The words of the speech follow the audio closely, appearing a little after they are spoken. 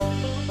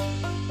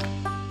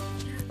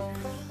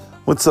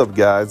What's up,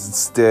 guys?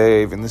 It's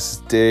Dave, and this is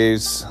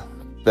Dave's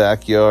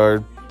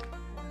Backyard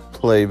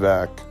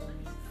Playback.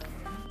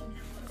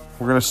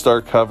 We're going to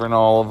start covering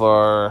all of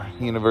our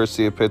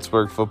University of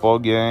Pittsburgh football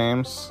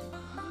games.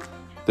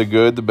 The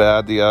good, the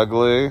bad, the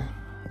ugly.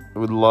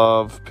 Would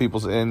love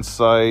people's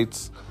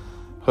insights.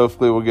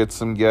 Hopefully we'll get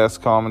some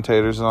guest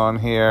commentators on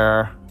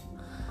here,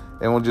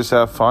 and we'll just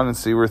have fun and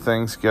see where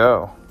things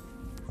go.